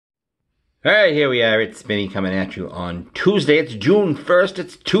Alright, here we are. It's Spinny coming at you on Tuesday. It's June 1st.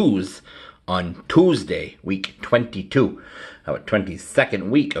 It's Twos on Tuesday, week 22. Our 22nd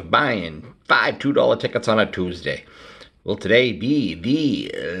week of buying 5 $2 tickets on a Tuesday. Will today be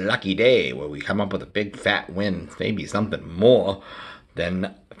the lucky day where we come up with a big fat win? Maybe something more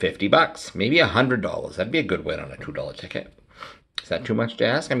than 50 bucks. Maybe $100. That'd be a good win on a $2 ticket. Is that too much to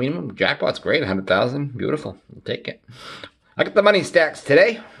ask? I mean, jackpot's great. 100,000. Beautiful. We'll take it. I got the money stacks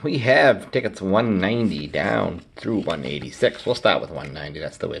today. We have tickets 190 down through 186. We'll start with 190.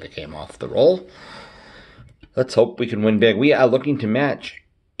 That's the way they came off the roll. Let's hope we can win big. We are looking to match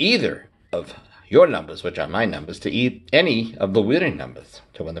either of your numbers, which are my numbers, to any of the winning numbers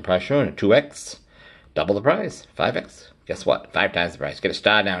to win the prize shown. 2x, double the prize. 5x, guess what? 5 times the price. Get a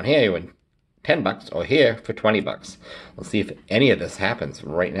star down here, you win 10 bucks, or here for 20 bucks. Let's see if any of this happens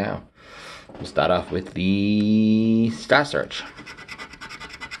right now. We'll start off with the star search.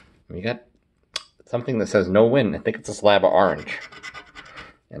 We got something that says no win. I think it's a slab of orange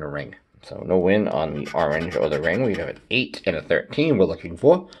and a ring. So no win on the orange or the ring. We have an 8 and a 13 we're looking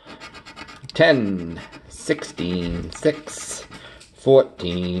for. 10, 16, 6,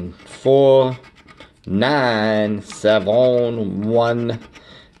 14, 4, 9, 7, 1,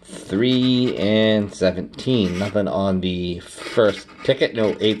 3, and 17. Nothing on the first ticket.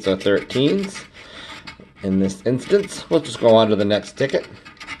 No 8s or 13s. In this instance, we'll just go on to the next ticket.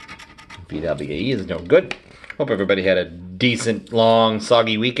 BWE is no good. Hope everybody had a decent, long,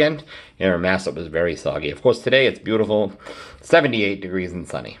 soggy weekend. Here in Mass, it was very soggy. Of course, today it's beautiful. 78 degrees and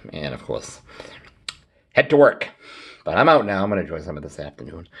sunny. And, of course, head to work. But I'm out now. I'm going to enjoy some of this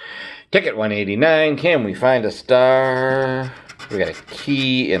afternoon. Ticket 189. Can we find a star? We got a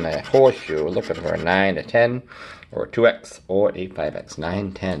key in a horseshoe. We're looking for a 9, a 10, or a 2x, or a 5x.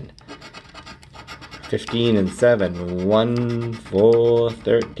 9, 10. 15 and 7. 1, 4,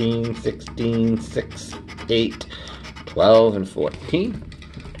 13, 16, 6, 8, 12, and 14.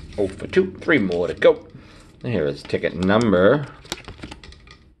 0 for 2. 3 more to go. And here is ticket number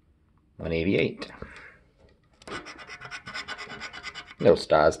 188. No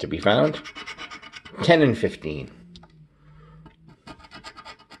stars to be found. 10 and 15.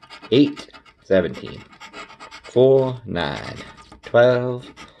 8, 17. 4, 9,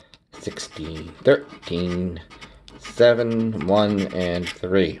 12, 16, 13, 7, 1, and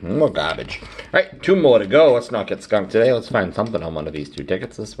 3. More garbage. Alright, 2 more to go. Let's not get skunked today. Let's find something on one of these 2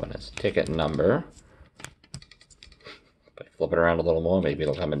 tickets. This one is ticket number. If I flip it around a little more, maybe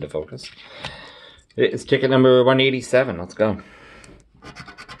it'll come into focus. It is ticket number 187. Let's go.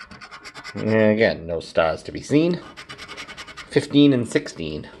 And again, no stars to be seen. 15 and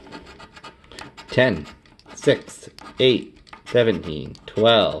 16. 10, 6, 8, 17,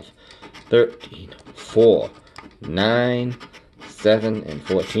 12, 13, 4, 9, 7, and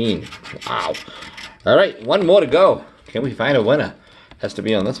 14. Wow. Alright, 1 more to go. Can we find a winner? Has to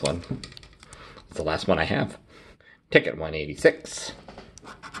be on this one. It's the last one I have. Ticket 186.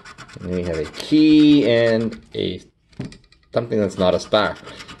 And we have a key and something that's not a star.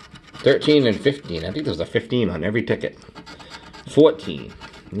 13 and 15. I think there's a 15 on every ticket. 14,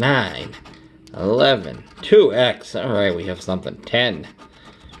 9, 11, 2x. Alright, we have something. 10.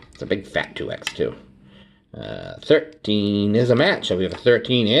 It's a big fat 2x too. 13 is a match. So we have a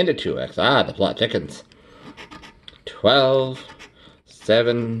 13 and a 2x. Ah, the plot thickens. 12,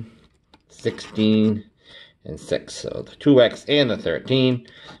 7, 16, and 6. So the 2x and the 13.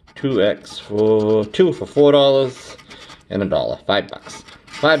 2x for 2 for $4 and $1. 5 bucks.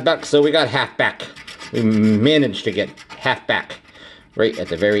 5 bucks, so we got half back. We managed to get half back right at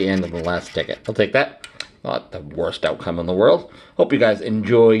the very end of the last ticket. I'll take that. Not the worst outcome in the world. Hope you guys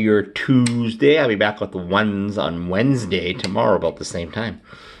enjoy your Tuesday. I'll be back with the ones on Wednesday tomorrow about the same time.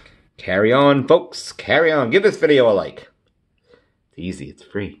 Carry on, folks. Carry on. Give this video a like. It's easy. It's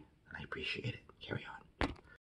free. I appreciate it. Carry on.